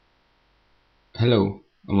Hello,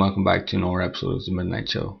 and welcome back to another episode of the Midnight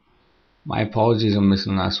Chill. My apologies on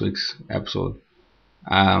missing last week's episode.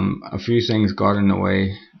 A few things got in the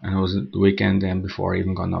way, and it was the weekend then before I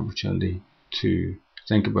even got an opportunity to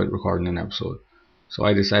think about recording an episode. So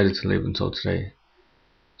I decided to leave until today.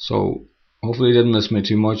 So hopefully you didn't miss me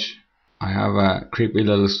too much. I have a creepy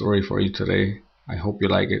little story for you today. I hope you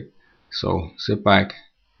like it. So sit back,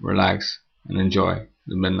 relax, and enjoy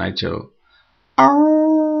the Midnight Chill.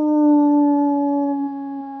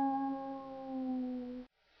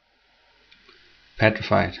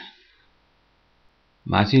 Petrified.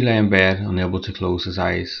 Matthew lay in bed, unable to close his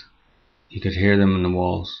eyes. He could hear them in the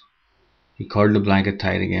walls. He cuddled the blanket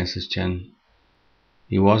tight against his chin.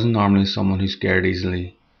 He wasn't normally someone who scared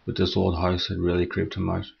easily, but this old house had really creeped him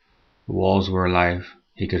out. The walls were alive.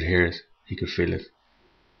 He could hear it. He could feel it.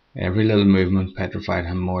 Every little movement petrified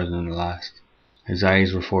him more than the last. His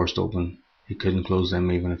eyes were forced open. He couldn't close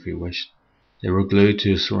them even if he wished. They were glued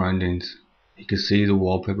to his surroundings. He could see the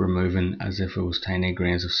wallpaper moving as if it was tiny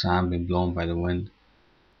grains of sand being blown by the wind.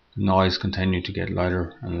 The noise continued to get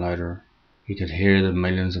louder and louder. He could hear the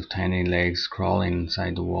millions of tiny legs crawling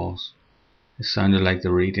inside the walls. It sounded like they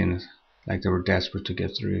were eating it, like they were desperate to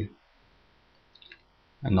get through.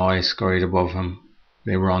 A noise scurried above him.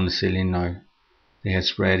 They were on the ceiling now. They had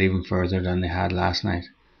spread even further than they had last night,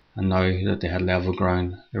 and now that they had level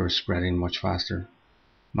ground, they were spreading much faster.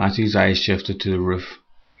 Matthew's eyes shifted to the roof.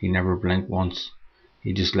 He never blinked once.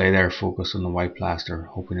 He just lay there focused on the white plaster,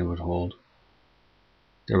 hoping it would hold.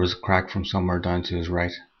 There was a crack from somewhere down to his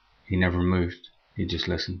right. He never moved. He just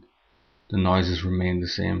listened. The noises remained the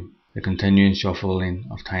same, the continuing shuffling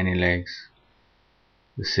of tiny legs.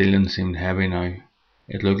 The ceiling seemed heavy now.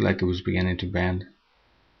 It looked like it was beginning to bend.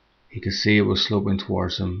 He could see it was sloping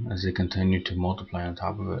towards him as they continued to multiply on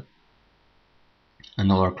top of it.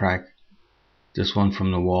 Another crack, this one from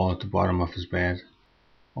the wall at the bottom of his bed.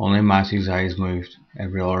 Only Matthew's eyes moved.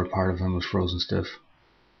 Every other part of him was frozen stiff.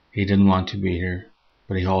 He didn't want to be here,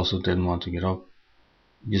 but he also didn't want to get up.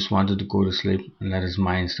 He just wanted to go to sleep and let his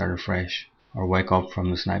mind start afresh, or wake up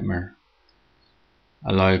from this nightmare.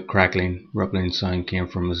 A loud crackling, rippling sound came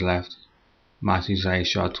from his left. Matthew's eyes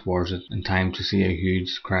shot towards it, in time to see a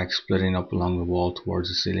huge crack splitting up along the wall towards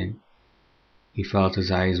the ceiling. He felt his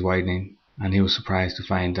eyes widening, and he was surprised to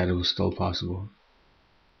find that it was still possible.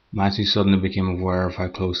 Matthew suddenly became aware of how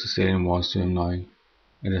close the ceiling was to him now.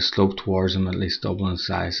 It had sloped towards him at least double in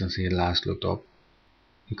size since he had last looked up.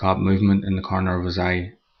 He caught movement in the corner of his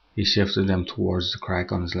eye. He shifted them towards the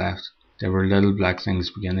crack on his left. There were little black things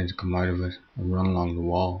beginning to come out of it and run along the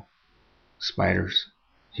wall. Spiders.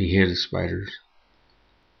 He hated spiders.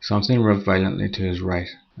 Something ripped violently to his right.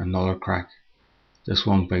 Another crack. This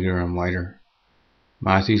one bigger and wider.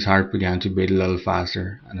 Matthew's heart began to beat a little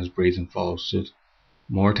faster, and his breathing followed suit.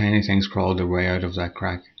 More tiny things crawled their way out of that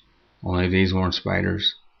crack. Only these weren't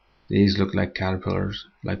spiders. These looked like caterpillars,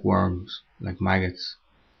 like worms, like maggots.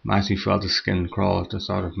 Matthew felt his skin crawl at the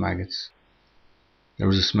thought of maggots. There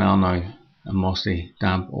was a smell now, a musty,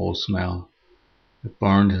 damp old smell. It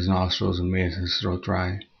burned his nostrils and made his throat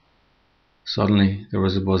dry. Suddenly there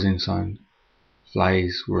was a buzzing sound.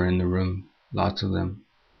 Flies were in the room, lots of them.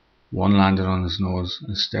 One landed on his nose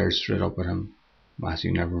and stared straight up at him.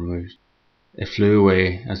 Matthew never moved. It flew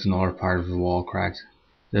away as another part of the wall cracked.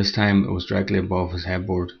 This time it was directly above his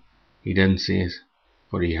headboard. He didn't see it,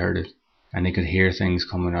 but he heard it, and he could hear things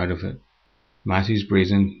coming out of it. Matthew's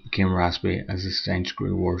breathing became raspy as the stench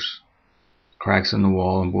grew worse. Cracks in the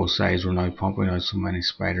wall on both sides were now pumping out so many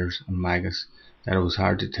spiders and maggots that it was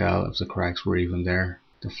hard to tell if the cracks were even there.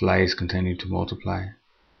 The flies continued to multiply.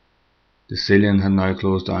 The ceiling had now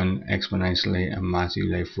closed down exponentially, and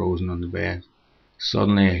Matthew lay frozen on the bed.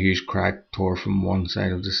 Suddenly a huge crack tore from one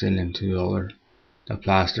side of the ceiling to the other. The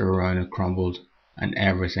plaster around it crumbled, and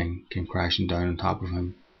everything came crashing down on top of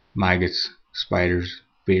him. Maggots, spiders,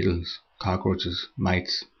 beetles, cockroaches,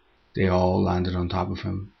 mites, they all landed on top of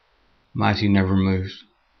him. Matthew never moved.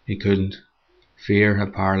 He couldn't. Fear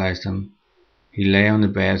had paralysed him. He lay on the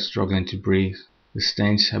bed struggling to breathe. The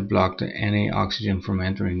stench had blocked any oxygen from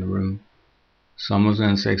entering the room. Some of the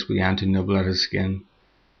insects began to nibble at his skin.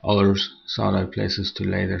 Others sought out places to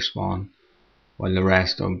lay their spawn, while the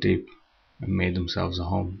rest dug deep and made themselves a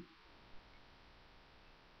home.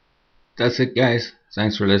 That's it, guys.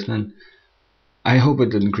 Thanks for listening. I hope it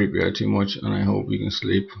didn't creep you out too much, and I hope you can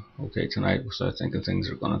sleep okay tonight without thinking things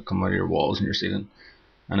are going to come out of your walls and your ceiling.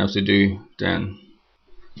 And if they do, then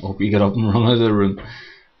I hope you get up and run out of the room.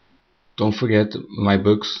 Don't forget my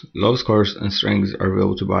books, Love's Curse and Strings, are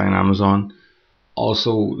available to buy on Amazon.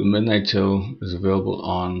 Also, the Midnight Chill is available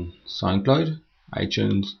on SoundCloud,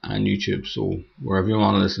 iTunes, and YouTube, so wherever you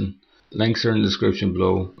want to listen. Links are in the description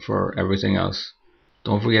below for everything else.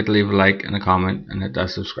 Don't forget to leave a like and a comment and hit that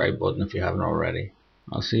subscribe button if you haven't already.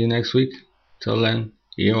 I'll see you next week. Till then,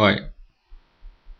 EOI.